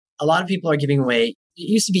a lot of people are giving away, it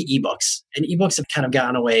used to be ebooks, and ebooks have kind of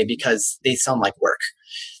gone away because they sound like work.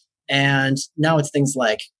 And now it's things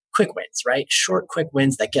like quick wins, right? Short, quick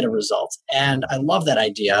wins that get a result. And I love that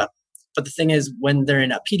idea. But the thing is, when they're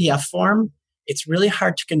in a PDF form, it's really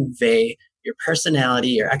hard to convey your personality,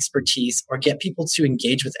 your expertise, or get people to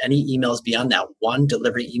engage with any emails beyond that one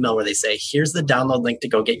delivery email where they say, here's the download link to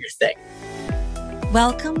go get your thing.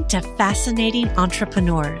 Welcome to Fascinating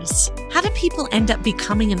Entrepreneurs. How do people end up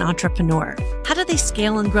becoming an entrepreneur? How do they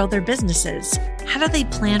scale and grow their businesses? How do they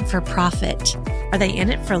plan for profit? Are they in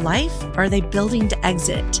it for life, or are they building to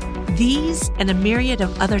exit? These and a myriad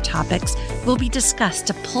of other topics will be discussed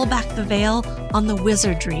to pull back the veil on the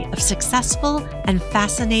wizardry of successful and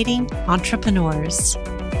fascinating entrepreneurs.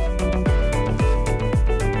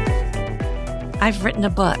 I've written a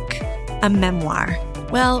book, a memoir.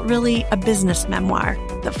 Well, really a business memoir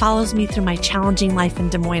that follows me through my challenging life in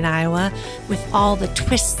Des Moines, Iowa, with all the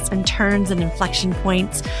twists and turns and inflection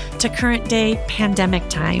points to current day pandemic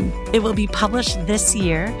time. It will be published this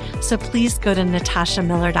year, so please go to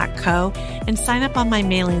natashamiller.co and sign up on my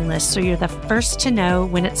mailing list so you're the first to know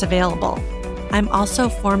when it's available. I'm also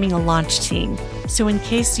forming a launch team, so in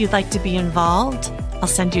case you'd like to be involved, I'll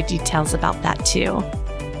send you details about that too.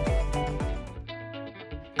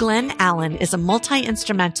 Glenn Allen is a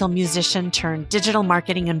multi-instrumental musician turned digital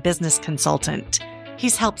marketing and business consultant.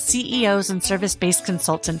 He's helped CEOs and service-based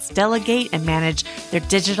consultants delegate and manage their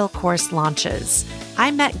digital course launches. I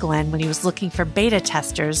met Glenn when he was looking for beta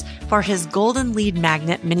testers for his Golden Lead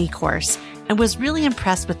Magnet mini course and was really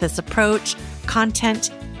impressed with his approach, content,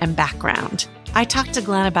 and background. I talked to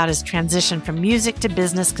Glenn about his transition from music to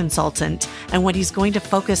business consultant and what he's going to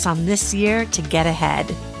focus on this year to get ahead.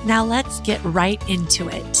 Now let's get right into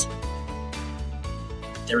it.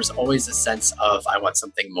 There was always a sense of, I want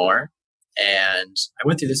something more. And I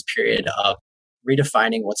went through this period of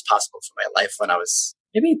redefining what's possible for my life when I was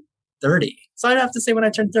maybe 30. So I'd have to say when I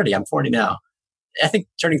turned 30, I'm 40 now. I think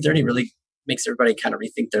turning 30 really makes everybody kind of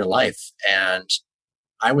rethink their life. And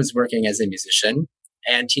I was working as a musician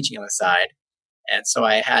and teaching on the side. And so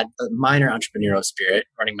I had a minor entrepreneurial spirit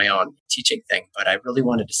running my own teaching thing, but I really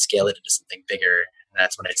wanted to scale it into something bigger. And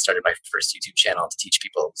that's when I started my first YouTube channel to teach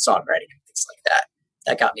people songwriting and things like that.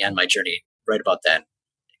 That got me on my journey right about then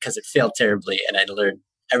because it failed terribly. And I learned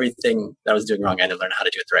everything that I was doing wrong. I had to learn how to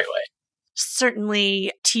do it the right way.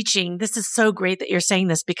 Certainly teaching. This is so great that you're saying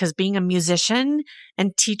this because being a musician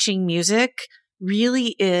and teaching music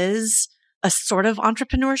really is a sort of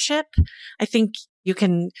entrepreneurship. I think you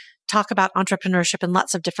can talk about entrepreneurship in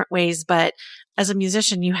lots of different ways, but as a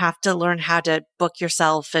musician, you have to learn how to book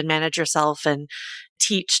yourself and manage yourself and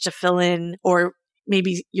teach to fill in, or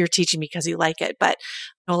maybe you're teaching because you like it, but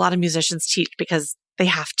a lot of musicians teach because they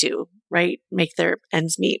have to, right? Make their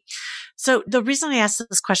ends meet. So the reason I ask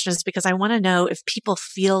this question is because I want to know if people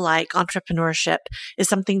feel like entrepreneurship is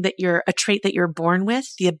something that a trait that you're born with,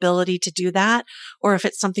 the ability to do that, or if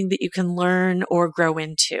it's something that you can learn or grow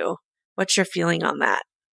into. What's your feeling on that?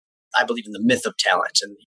 I believe in the myth of talent.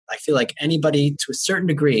 And I feel like anybody to a certain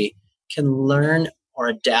degree can learn or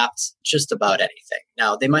adapt just about anything.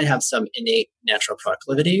 Now, they might have some innate natural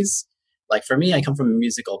proclivities. Like for me, I come from a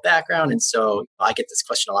musical background. And so I get this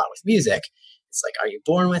question a lot with music. It's like, are you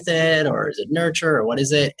born with it, or is it nurture, or what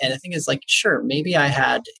is it? And the thing is, like, sure, maybe I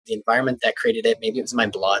had the environment that created it. Maybe it was my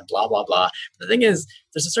blood, blah, blah, blah. But the thing is,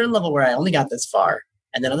 there's a certain level where I only got this far.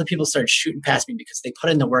 And then other people started shooting past me because they put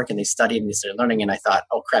in the work and they studied and they started learning. And I thought,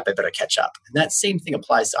 oh crap, I better catch up. And that same thing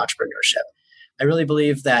applies to entrepreneurship. I really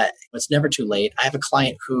believe that it's never too late. I have a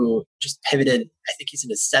client who just pivoted. I think he's in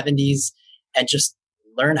his 70s and just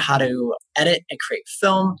learned how to edit and create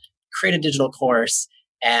film, create a digital course.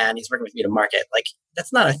 And he's working with me to market. Like,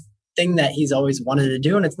 that's not a thing that he's always wanted to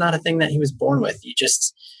do. And it's not a thing that he was born with. You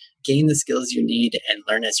just gain the skills you need and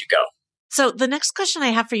learn as you go. So the next question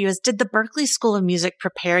I have for you is, did the Berklee School of Music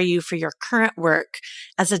prepare you for your current work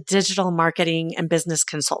as a digital marketing and business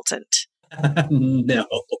consultant? No.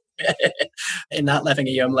 And not laughing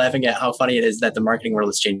at you, I'm laughing at how funny it is that the marketing world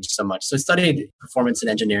has changed so much. So I studied performance and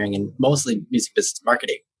engineering and mostly music business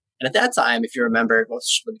marketing. And at that time, if you remember, let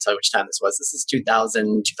me tell you which time this was. This is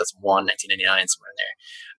 2000, 2001, 1999, somewhere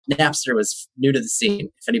in there. Napster was new to the scene.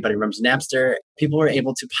 If anybody remembers Napster, people were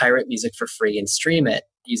able to pirate music for free and stream it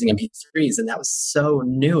using MP3s. And that was so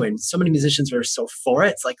new. And so many musicians were so for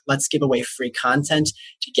it. It's like, let's give away free content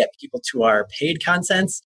to get people to our paid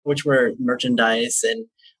contents, which were merchandise and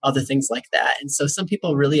other things like that. And so some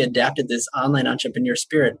people really adapted this online entrepreneur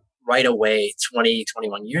spirit right away 20,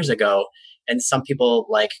 21 years ago. And some people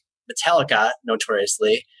like Metallica,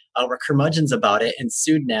 notoriously, were curmudgeons about it and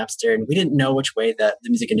sued Napster. And we didn't know which way that the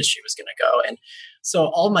music industry was going to go. And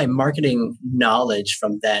So all my marketing knowledge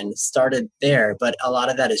from then started there, but a lot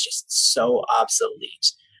of that is just so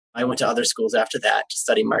obsolete. I went to other schools after that to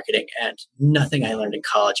study marketing, and nothing I learned in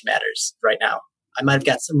college matters right now. I might have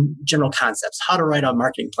got some general concepts, how to write a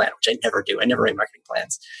marketing plan, which I never do. I never write marketing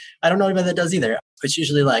plans. I don't know anybody that does either. It's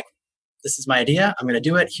usually like, this is my idea. I'm going to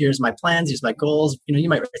do it. Here's my plans. Here's my goals. You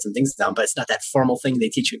might write some things down, but it's not that formal thing they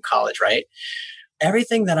teach you in college, right?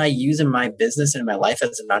 Everything that I use in my business and in my life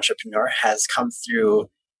as an entrepreneur has come through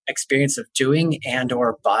experience of doing and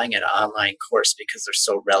or buying an online course because they're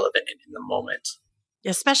so relevant in the moment.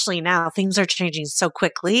 Especially now, things are changing so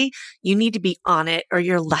quickly. You need to be on it or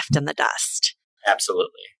you're left in the dust.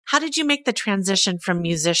 Absolutely. How did you make the transition from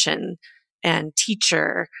musician and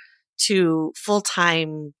teacher to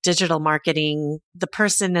full-time digital marketing, the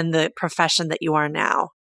person and the profession that you are now?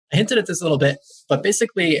 I hinted at this a little bit, but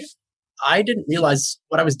basically, I didn't realize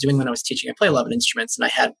what I was doing when I was teaching. I play 11 instruments and I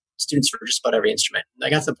had students for just about every instrument. And I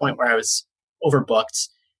got to the point where I was overbooked.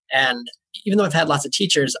 And even though I've had lots of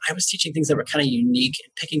teachers, I was teaching things that were kind of unique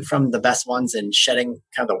and picking from the best ones and shedding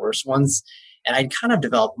kind of the worst ones. And I'd kind of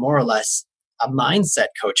developed more or less a mindset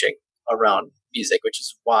coaching around music, which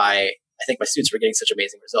is why I think my students were getting such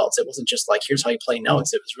amazing results. It wasn't just like, here's how you play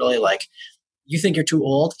notes. It was really like, you think you're too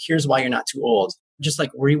old, here's why you're not too old. Just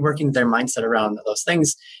like reworking their mindset around those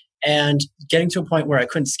things and getting to a point where I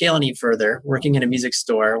couldn't scale any further, working in a music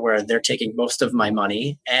store where they're taking most of my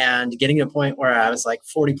money and getting to a point where I was like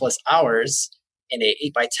 40 plus hours in a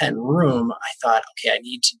 8x10 room. I thought, okay, I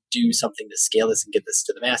need to do something to scale this and get this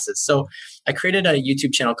to the masses. So I created a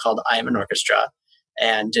YouTube channel called I Am an Orchestra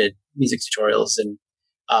and did music tutorials and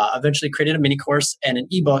eventually created a mini course and an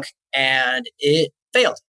ebook, and it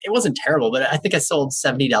failed. It wasn't terrible, but I think I sold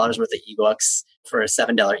 $70 worth of ebooks for a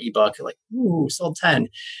 $7 ebook. Like, ooh, sold 10.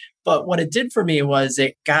 But what it did for me was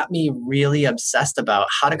it got me really obsessed about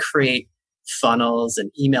how to create funnels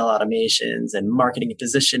and email automations and marketing and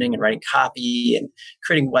positioning and writing copy and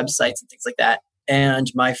creating websites and things like that. And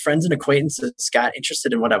my friends and acquaintances got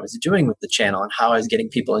interested in what I was doing with the channel and how I was getting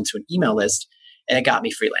people into an email list. And it got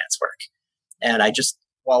me freelance work. And I just,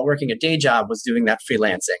 while working a day job, was doing that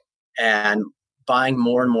freelancing and buying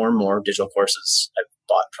more and more and more digital courses. I've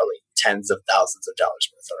bought probably tens of thousands of dollars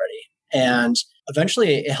worth already. And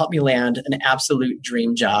eventually it helped me land an absolute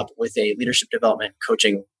dream job with a leadership development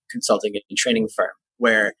coaching, consulting, and training firm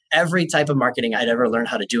where every type of marketing I'd ever learned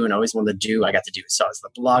how to do and always wanted to do, I got to do. So I was the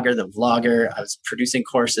blogger, the vlogger, I was producing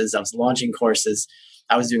courses, I was launching courses,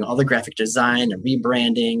 I was doing all the graphic design and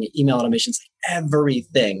rebranding, email automations,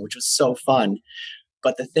 everything, which was so fun.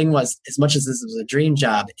 But the thing was, as much as this was a dream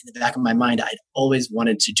job, in the back of my mind, I'd always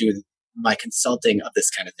wanted to do my consulting of this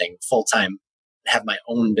kind of thing full time, have my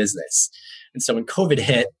own business. And so when COVID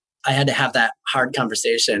hit, I had to have that hard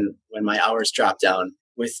conversation when my hours dropped down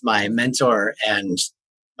with my mentor and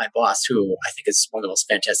my boss, who I think is one of the most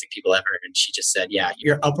fantastic people ever. And she just said, yeah,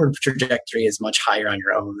 your upward trajectory is much higher on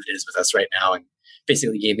your own than it is with us right now. And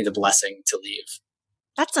basically gave me the blessing to leave.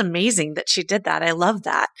 That's amazing that she did that. I love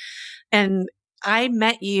that. And I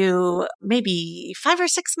met you maybe 5 or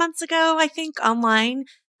 6 months ago, I think, online.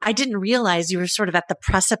 I didn't realize you were sort of at the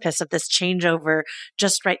precipice of this changeover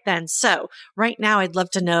just right then. So right now, I'd love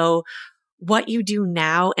to know what you do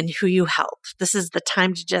now and who you help. This is the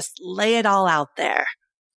time to just lay it all out there.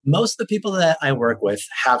 Most of the people that I work with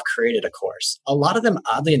have created a course. A lot of them,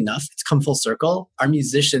 oddly enough, it's come full circle, are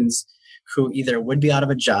musicians who either would be out of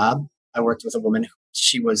a job. I worked with a woman,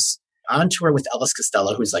 she was on tour with Elvis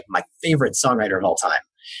Costello, who's like my favorite songwriter of all time.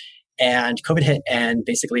 And COVID hit and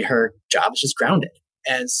basically her job was just grounded.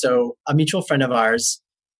 And so a mutual friend of ours,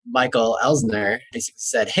 Michael Elsner, basically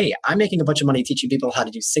said, hey, I'm making a bunch of money teaching people how to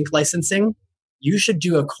do sync licensing. You should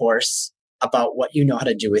do a course about what you know how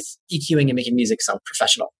to do with EQing and making music sound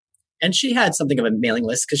professional. And she had something of a mailing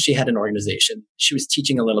list because she had an organization. She was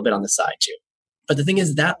teaching a little bit on the side too. But the thing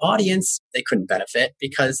is, that audience, they couldn't benefit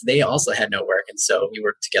because they also had no work. And so we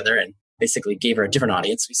worked together and basically gave her a different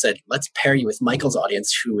audience. We said, let's pair you with Michael's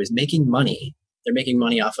audience who is making money. They're making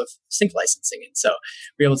money off of sync licensing. And so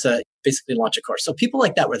we're able to basically launch a course. So people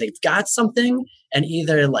like that, where they've got something and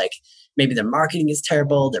either like maybe their marketing is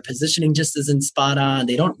terrible, their positioning just isn't spot on,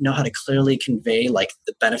 they don't know how to clearly convey like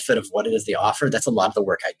the benefit of what it is they offer. That's a lot of the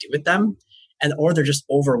work I do with them. And or they're just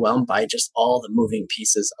overwhelmed by just all the moving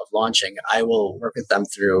pieces of launching. I will work with them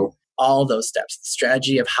through all those steps, the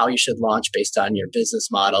strategy of how you should launch based on your business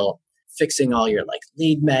model, fixing all your like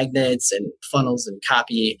lead magnets and funnels and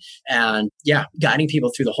copy, and guiding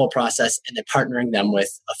people through the whole process and then partnering them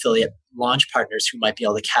with affiliate launch partners who might be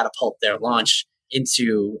able to catapult their launch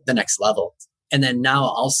into the next level. And then now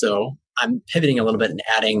also I'm pivoting a little bit and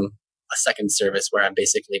adding a second service where I'm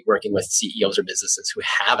basically working with CEOs or businesses who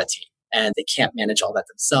have a team and they can't manage all that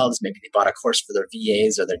themselves. Maybe they bought a course for their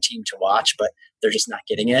VAs or their team to watch, but they're just not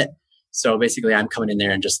getting it. So basically I'm coming in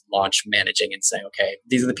there and just launch managing and saying, okay,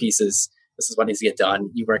 these are the pieces. This is what needs to get done.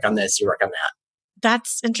 You work on this, you work on that.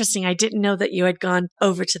 That's interesting. I didn't know that you had gone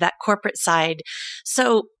over to that corporate side.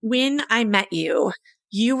 So when I met you,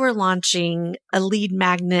 you were launching a lead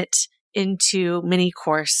magnet into mini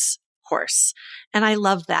course. And I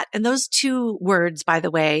love that. And those two words, by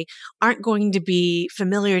the way, aren't going to be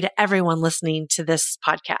familiar to everyone listening to this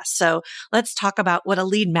podcast. So let's talk about what a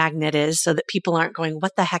lead magnet is so that people aren't going,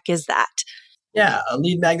 what the heck is that? Yeah, a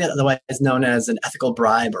lead magnet, otherwise known as an ethical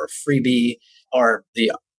bribe or freebie, or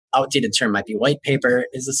the outdated term might be white paper,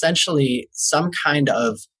 is essentially some kind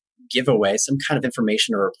of giveaway, some kind of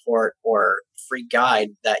information or report or free guide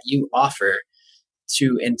that you offer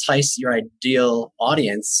to entice your ideal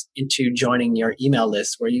audience into joining your email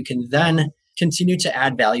list, where you can then continue to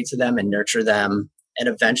add value to them and nurture them and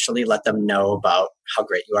eventually let them know about how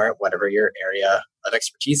great you are at whatever your area of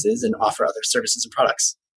expertise is and offer other services and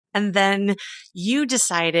products. And then you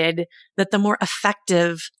decided that the more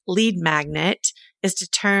effective lead magnet is to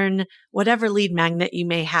turn whatever lead magnet you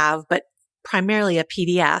may have, but primarily a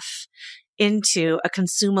PDF, into a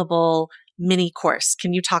consumable mini course.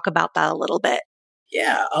 Can you talk about that a little bit?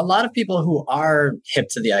 Yeah, a lot of people who are hip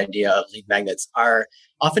to the idea of lead magnets are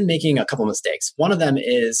often making a couple mistakes. One of them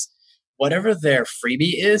is whatever their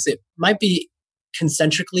freebie is, it might be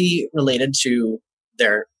concentrically related to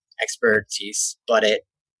their expertise, but it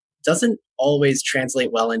doesn't always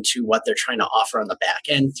translate well into what they're trying to offer on the back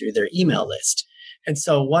end through their email list. And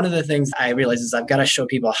so one of the things I realize is I've got to show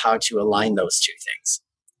people how to align those two things.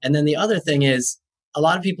 And then the other thing is a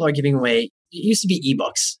lot of people are giving away, it used to be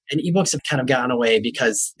ebooks, and ebooks have kind of gotten away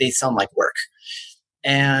because they sound like work.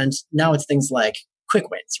 And now it's things like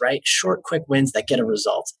quick wins, right? Short, quick wins that get a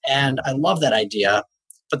result. And I love that idea.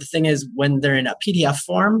 But the thing is, when they're in a PDF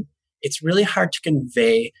form, it's really hard to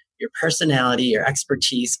convey your personality, your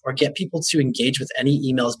expertise, or get people to engage with any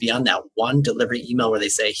emails beyond that one delivery email where they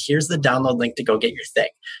say, here's the download link to go get your thing.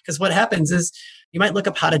 Because what happens is you might look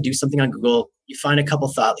up how to do something on Google. You find a couple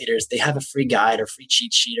thought leaders. They have a free guide or free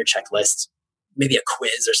cheat sheet or checklist, maybe a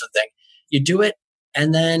quiz or something. You do it,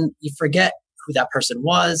 and then you forget who that person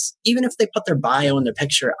was. Even if they put their bio and their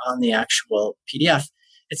picture on the actual PDF,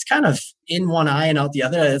 it's kind of in one eye and out the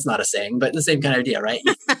other. It's not a saying, but the same kind of idea, right?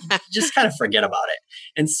 You just kind of forget about it.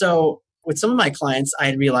 And so with some of my clients,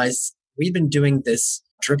 I realized we've been doing this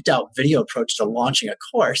dripped out video approach to launching a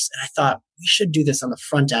course. And I thought we should do this on the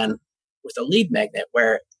front end with a lead magnet,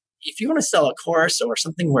 where if you want to sell a course or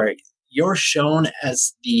something where you're shown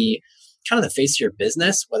as the kind of the face of your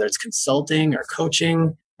business, whether it's consulting or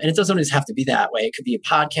coaching, and it doesn't always have to be that way. It could be a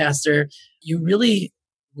podcaster. You really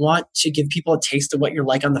want to give people a taste of what you're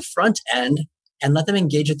like on the front end and let them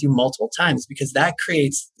engage with you multiple times, because that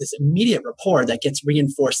creates this immediate rapport that gets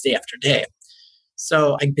reinforced day after day.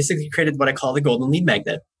 So I basically created what I call the golden lead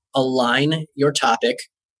magnet. Align your topic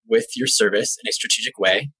with your service in a strategic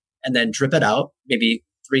way, and then drip it out maybe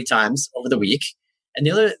 3 times over the week. And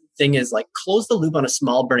the other thing is like close the loop on a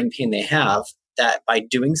small burning pain they have, that by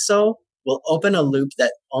doing so will open a loop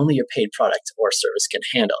that only your paid product or service can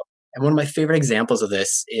handle. And one of my favorite examples of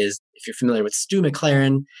this is, if you're familiar with Stu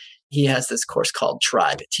McLaren, he has this course called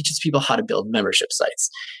Tribe. It teaches people how to build membership sites.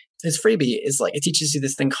 His freebie is like, it teaches you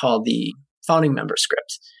this thing called the founding member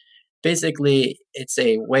script. Basically, it's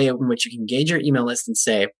a way in which you can engage your email list and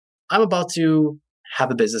say, I'm about to have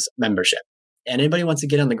a business membership. And anybody wants to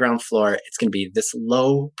get on the ground floor, it's going to be this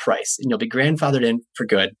low price and you'll be grandfathered in for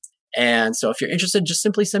good. And so if you're interested, just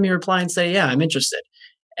simply send me a reply and say, yeah, I'm interested.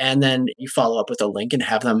 And then you follow up with a link and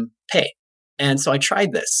have them pay. And so I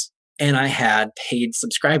tried this and I had paid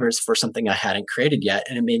subscribers for something I hadn't created yet.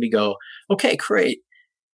 And it made me go, okay, great.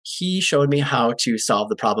 He showed me how to solve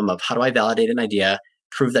the problem of how do I validate an idea,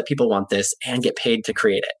 prove that people want this, and get paid to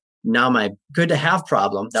create it. Now my good to have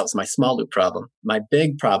problem, that was my small loop problem. My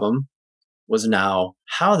big problem was now,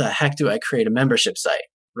 how the heck do I create a membership site?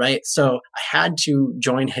 Right? So I had to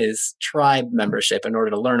join his Tribe membership in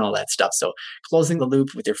order to learn all that stuff. So closing the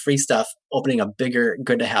loop with your free stuff, opening a bigger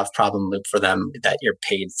good to have problem loop for them that your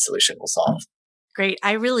paid solution will solve. Great.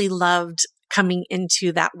 I really loved coming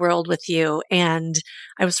into that world with you. And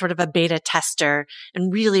I was sort of a beta tester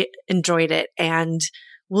and really enjoyed it. And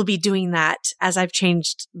we'll be doing that as I've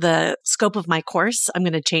changed the scope of my course. I'm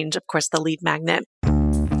going to change, of course, the lead magnet.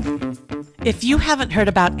 If you haven't heard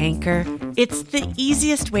about Anchor, it's the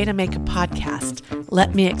easiest way to make a podcast.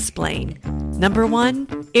 Let me explain. Number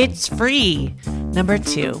 1, it's free. Number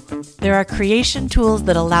 2, There are creation tools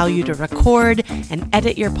that allow you to record and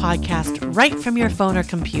edit your podcast right from your phone or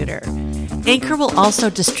computer. Anchor will also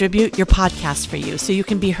distribute your podcast for you so you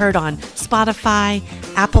can be heard on Spotify,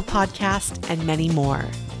 Apple Podcast, and many more.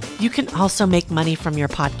 You can also make money from your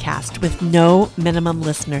podcast with no minimum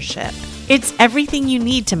listenership. It's everything you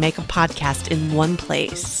need to make a podcast in one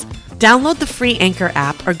place. Download the free Anchor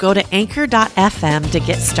app or go to anchor.fm to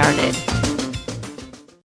get started.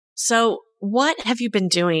 So, what have you been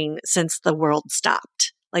doing since the world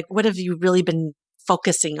stopped? Like, what have you really been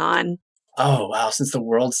focusing on? Oh, wow. Since the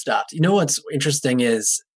world stopped. You know what's interesting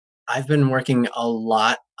is I've been working a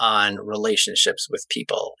lot on relationships with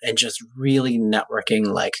people and just really networking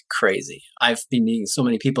like crazy. I've been meeting so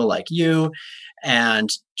many people like you and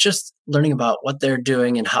just learning about what they're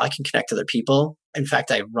doing and how I can connect to other people. In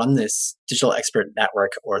fact, I run this digital expert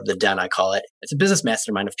network, or the Den, I call it. It's a business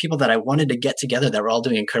mastermind of people that I wanted to get together that were all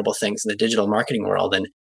doing incredible things in the digital marketing world. And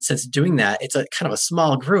since doing that, it's a kind of a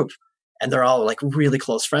small group and they're all like really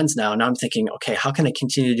close friends now. Now I'm thinking, okay, how can I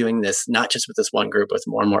continue doing this, not just with this one group, with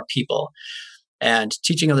more and more people, and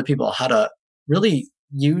teaching other people how to really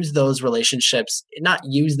use those relationships, not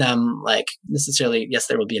use them like necessarily, yes,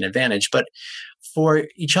 there will be an advantage, but for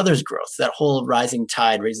each other's growth, that whole rising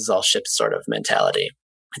tide raises all ships sort of mentality.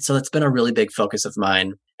 And so that's been a really big focus of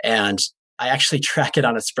mine. And I actually track it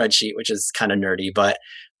on a spreadsheet, which is kind of nerdy, but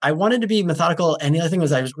I wanted to be methodical. And the other thing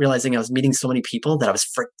was I was realizing I was meeting so many people that I was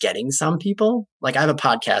forgetting some people. Like I have a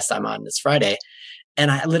podcast I'm on this Friday,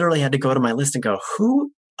 and I literally had to go to my list and go,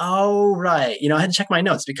 who? Oh, right. I had to check my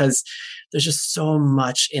notes because there's just so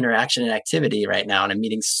much interaction and activity right now. And I'm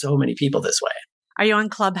meeting so many people this way. Are you on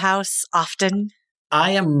Clubhouse often?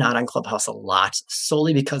 I am not on Clubhouse a lot,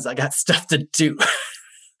 solely because I got stuff to do.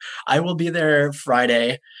 I will be there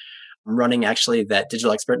Friday. I'm running actually that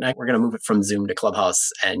digital expert night. We're going to move it from Zoom to Clubhouse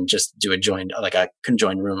and just do a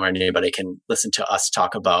conjoined room where anybody can listen to us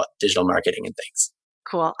talk about digital marketing and things.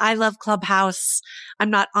 Cool. I love Clubhouse. I'm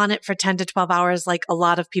not on it for 10 to 12 hours like a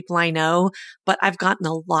lot of people I know, but I've gotten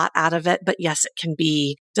a lot out of it. But yes, it can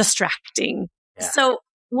be distracting. Yeah. So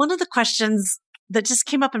one of the questions that just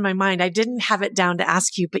came up in my mind, I didn't have it down to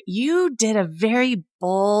ask you, but you did a very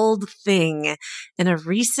bold thing in a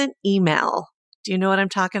recent email. Do you know what I'm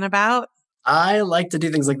talking about? I like to do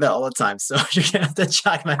things like that all the time. So you're going to have to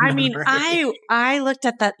check my memory. I looked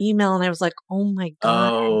at that email and I was like, oh my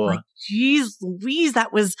God. Like, geez Louise,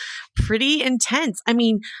 that was pretty intense. I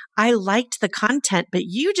mean, I liked the content, but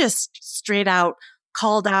you just straight out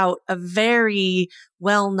called out a very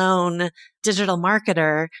well-known digital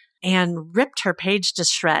marketer and ripped her page to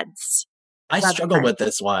shreds. I struggle with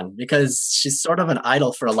this one because she's sort of an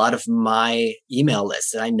idol for a lot of my email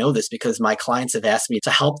lists. And I know this because my clients have asked me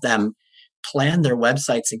to help them plan their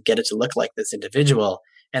websites and get it to look like this individual.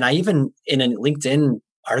 And I even, in a LinkedIn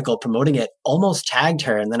article promoting it, almost tagged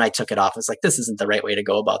her. And then I took it off. I was like, this isn't the right way to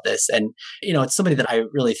go about this. And, it's somebody that I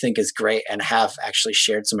really think is great and have actually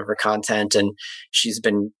shared some of her content. And she's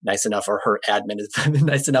been nice enough, or her admin has been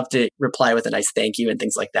nice enough to reply with a nice thank you and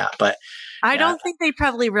things like that. But I don't think they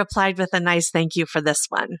probably replied with a nice thank you for this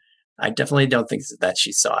one. I definitely don't think that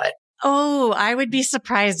she saw it. Oh, I would be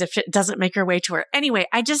surprised if it doesn't make her way to her. Anyway,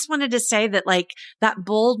 I just wanted to say that that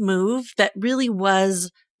bold move that really was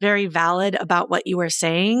very valid about what you were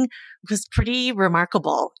saying was pretty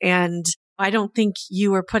remarkable. And I don't think you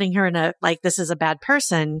were putting her in this is a bad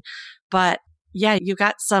person, but yeah, you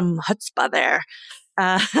got some chutzpah there.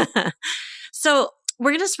 So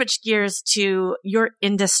we're going to switch gears to your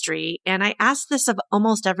industry. And I ask this of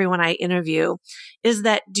almost everyone I interview, is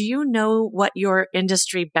that, do you know what your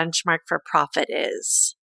industry benchmark for profit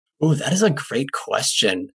is? Oh, that is a great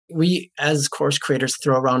question. We, as course creators,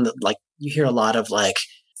 throw around, you hear a lot of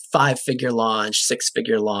 5-figure launch,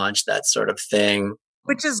 6-figure launch, that sort of thing.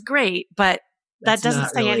 Which is great, but that doesn't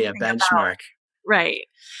say really anything a benchmark. About, right.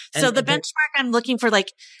 So the benchmark I'm looking for,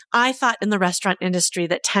 I thought in the restaurant industry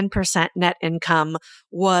that 10% net income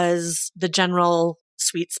was the general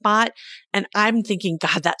sweet spot. And I'm thinking,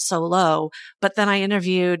 God, that's so low. But then I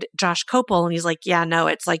interviewed Josh Kopel and he's like, yeah, no,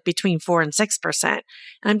 it's between 4 and 6%. And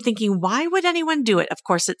I'm thinking, why would anyone do it? Of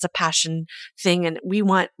course, it's a passion thing and we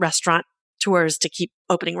want restaurant tours to keep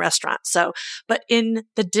opening restaurants. So, but in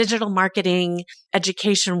the digital marketing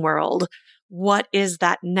education world, what is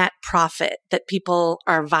that net profit that people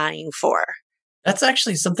are vying for? That's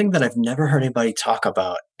actually something that I've never heard anybody talk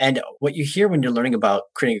about. And what you hear when you're learning about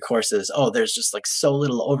creating a course is, there's just so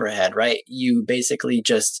little overhead, right? You basically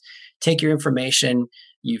just take your information,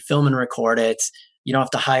 you film and record it. You don't have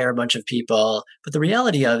to hire a bunch of people. But the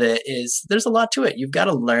reality of it is there's a lot to it. You've got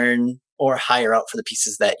to learn or hire out for the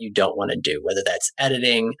pieces that you don't want to do, whether that's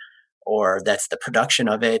editing or that's the production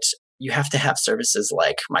of it. you have to have services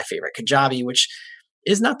like my favorite Kajabi, which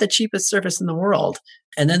is not the cheapest service in the world.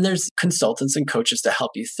 And then there's consultants and coaches to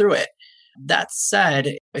help you through it. That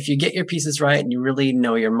said, if you get your pieces right and you really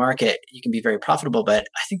know your market, you can be very profitable. But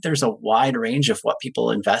I think there's a wide range of what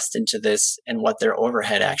people invest into this and what their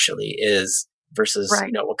overhead actually is versus,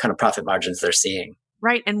 Right. what kind of profit margins they're seeing.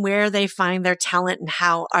 Right. And where they find their talent and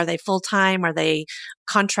how are they full-time? Are they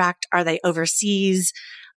contract? Are they overseas?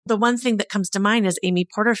 The one thing that comes to mind is Amy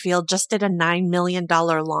Porterfield just did a $9 million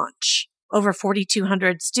launch. Over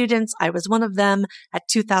 4,200 students. I was one of them at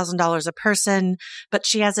 $2,000 a person, but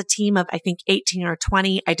she has a team of, I think, 18 or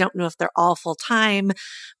 20. I don't know if they're all full time,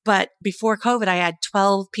 but before COVID, I had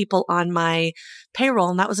 12 people on my payroll,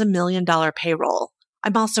 and that was $1 million payroll.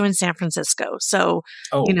 I'm also in San Francisco. So,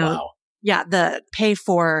 Wow. Yeah, the pay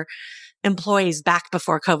for employees back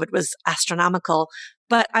before COVID was astronomical.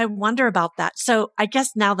 But I wonder about that. So I guess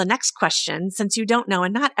now the next question, since you don't know,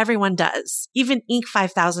 and not everyone does, even Inc.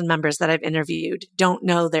 5000 members that I've interviewed don't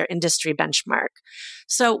know their industry benchmark.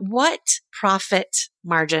 So what profit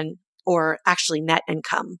margin, or actually net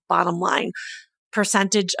income, bottom line,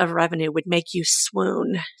 percentage of revenue would make you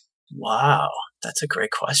swoon? Wow. That's a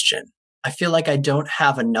great question. I feel like I don't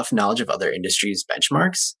have enough knowledge of other industries'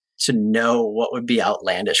 benchmarks to know what would be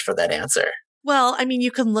outlandish for that answer. Well, I mean,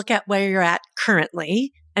 you can look at where you're at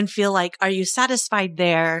currently and feel like, are you satisfied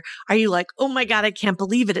there? Are you like, oh my God, I can't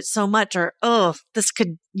believe it. It's so much. Or, oh, this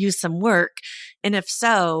could use some work. And if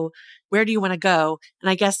so, where do you want to go?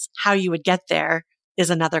 And I guess how you would get there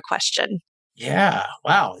is another question. Yeah.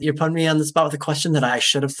 Wow. You're putting me on the spot with a question that I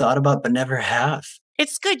should have thought about, but never have.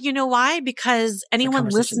 It's good. You know why? Because anyone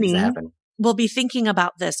listening happen. will be thinking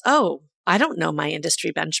about this. Oh, I don't know my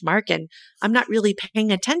industry benchmark, and I'm not really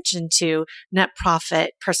paying attention to net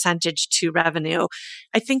profit percentage to revenue.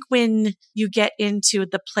 I think when you get into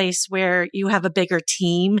the place where you have a bigger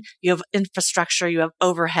team, you have infrastructure, you have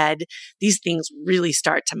overhead, these things really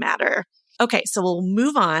start to matter. Okay, so we'll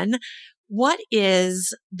move on. What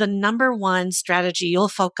is the number one strategy you'll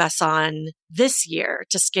focus on this year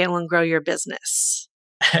to scale and grow your business?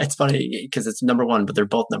 It's funny because it's number one, but they're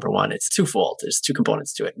both number one. It's twofold. There's two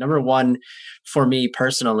components to it. Number one, for me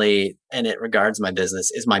personally, and it regards my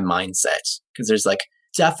business, is my mindset. Because there's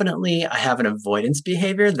definitely I have an avoidance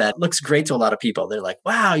behavior that looks great to a lot of people. They're like,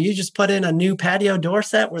 wow, you just put in a new patio door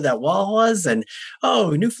set where that wall was, and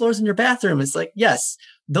new floors in your bathroom. It's like, yes,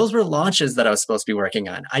 those were launches that I was supposed to be working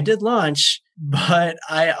on. I did launch, but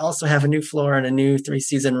I also have a new floor and a new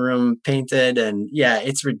 3-season room painted. And yeah,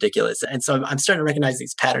 it's ridiculous. And so I'm starting to recognize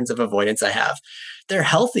these patterns of avoidance I have. They're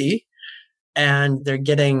healthy and they're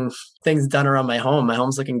getting things done around my home. My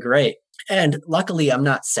home's looking great. And luckily, I'm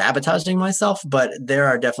not sabotaging myself, but there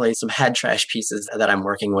are definitely some head trash pieces that I'm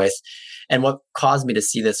working with. And what caused me to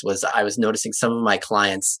see this was I was noticing some of my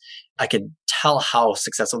clients, I could tell how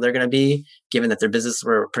successful they're going to be, given that their businesses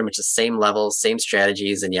were pretty much the same levels, same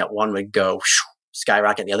strategies, and yet one would go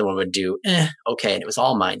skyrocket, and the other one would do okay. And it was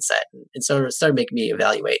all mindset. And so it started making me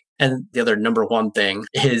evaluate. And the other number one thing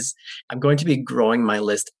is I'm going to be growing my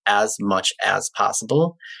list as much as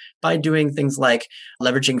possible by doing things like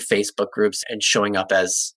leveraging Facebook groups and showing up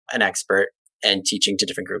as an expert and teaching to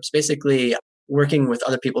different groups. Basically, working with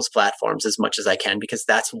other people's platforms as much as I can, because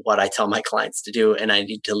that's what I tell my clients to do. And I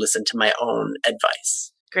need to listen to my own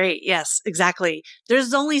advice. Great. Yes, exactly.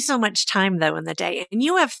 There's only so much time though in the day. And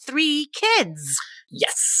you have 3 kids.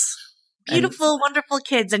 Yes. Beautiful, wonderful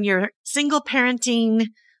kids. And you're single parenting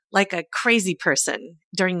like a crazy person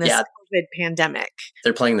during this COVID pandemic.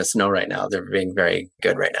 They're playing the snow right now. They're being very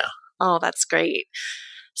good right now. Oh, that's great.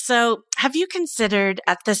 So have you considered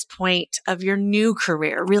at this point of your new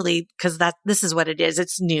career, really, because this is what it is.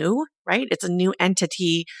 It's new, right? It's a new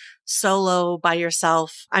entity, solo by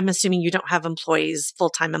yourself. I'm assuming you don't have employees,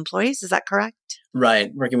 full-time employees. Is that correct? Right.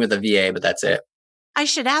 Working with a VA, but that's it. I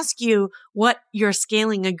should ask you what your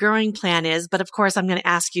scaling and growing plan is. But of course, I'm going to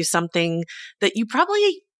ask you something that you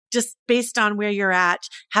probably just based on where you're at,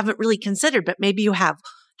 haven't really considered, but maybe you have.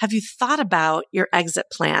 Have you thought about your exit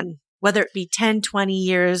plan? Whether it be 10, 20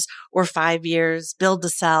 years or 5 years, build to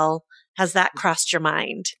sell, has that crossed your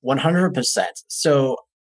mind? 100%. So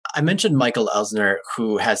I mentioned Michael Elsner,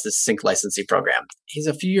 who has this sync licensing program. He's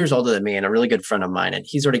a few years older than me and a really good friend of mine, and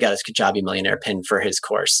he's already got his Kajabi Millionaire pin for his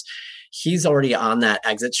course. He's already on that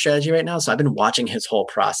exit strategy right now, so I've been watching his whole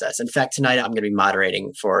process. In fact, tonight I'm going to be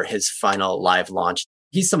moderating for his final live launch.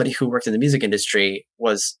 He's somebody who worked in the music industry,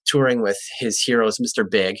 was touring with his heroes, Mr.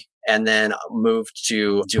 Big, and then moved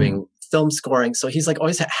to doing film scoring. So he's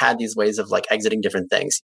always had these ways of exiting different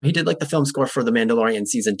things. He did the film score for the Mandalorian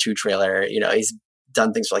season 2 trailer. He's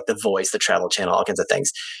done things for like The Voice, the Travel Channel, all kinds of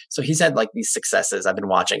things. So he's had like these successes. I've been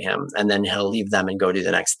watching him, and then he'll leave them and go do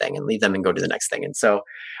the next thing, and leave them and go do the next thing. And so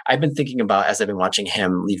I've been thinking about, as I've been watching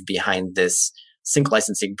him leave behind this sync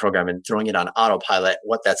licensing program and throwing it on autopilot,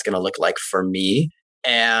 what that's going to look like for me,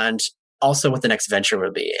 and also what the next venture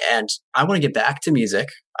will be. And I want to get back to music.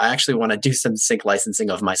 I actually want to do some sync licensing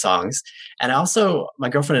of my songs. And also, my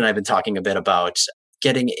girlfriend and I have been talking a bit about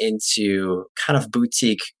getting into kind of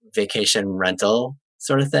boutique vacation rental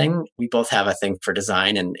sort of thing. We both have a thing for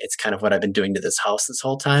design, and it's kind of what I've been doing to this house this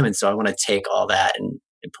whole time. And so I want to take all that and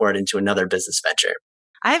pour it into another business venture.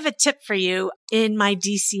 I have a tip for you. In my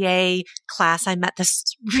DCA class, I met this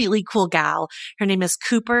really cool gal. Her name is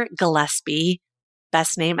Cooper Gillespie.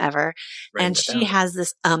 Best name ever. And she has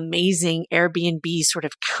this amazing Airbnb sort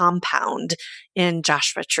of compound in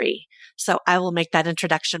Joshua Tree. So I will make that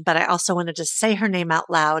introduction, but I also wanted to say her name out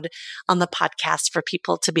loud on the podcast for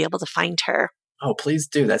people to be able to find her. Oh, please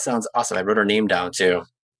do. That sounds awesome. I wrote her name down too.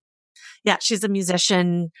 Yeah, she's a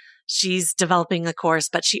musician. She's developing a course,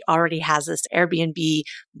 but she already has this Airbnb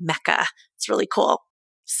mecca. It's really cool.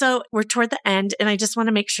 So we're toward the end, and I just want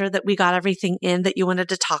to make sure that we got everything in that you wanted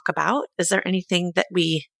to talk about. Is there anything that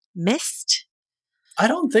we missed? I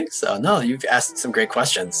don't think so. No, you've asked some great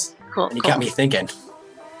questions. Cool. And you got me thinking.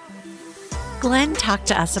 Glenn talked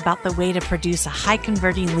to us about the way to produce a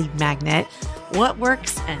high-converting lead magnet, what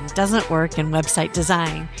works and doesn't work in website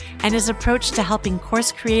design, and his approach to helping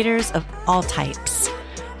course creators of all types.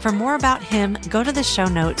 For more about him, go to the show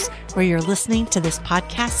notes where you're listening to this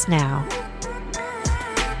podcast now.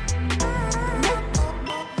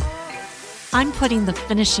 I'm putting the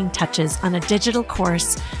finishing touches on a digital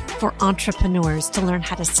course for entrepreneurs to learn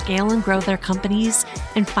how to scale and grow their companies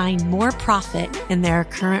and find more profit in their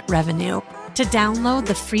current revenue. To download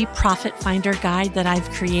the free Profit Finder guide that I've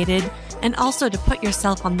created, and also to put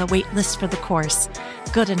yourself on the wait list for the course,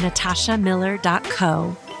 go to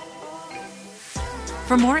natashamiller.co.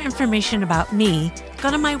 For more information about me,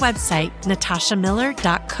 go to my website,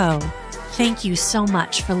 natashamiller.co. Thank you so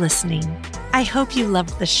much for listening. I hope you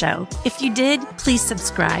loved the show. If you did, please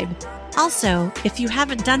subscribe. Also, if you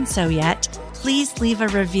haven't done so yet, please leave a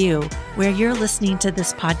review where you're listening to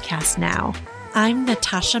this podcast now. I'm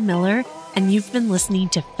Natasha Miller, and you've been listening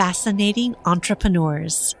to Fascinating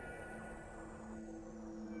Entrepreneurs.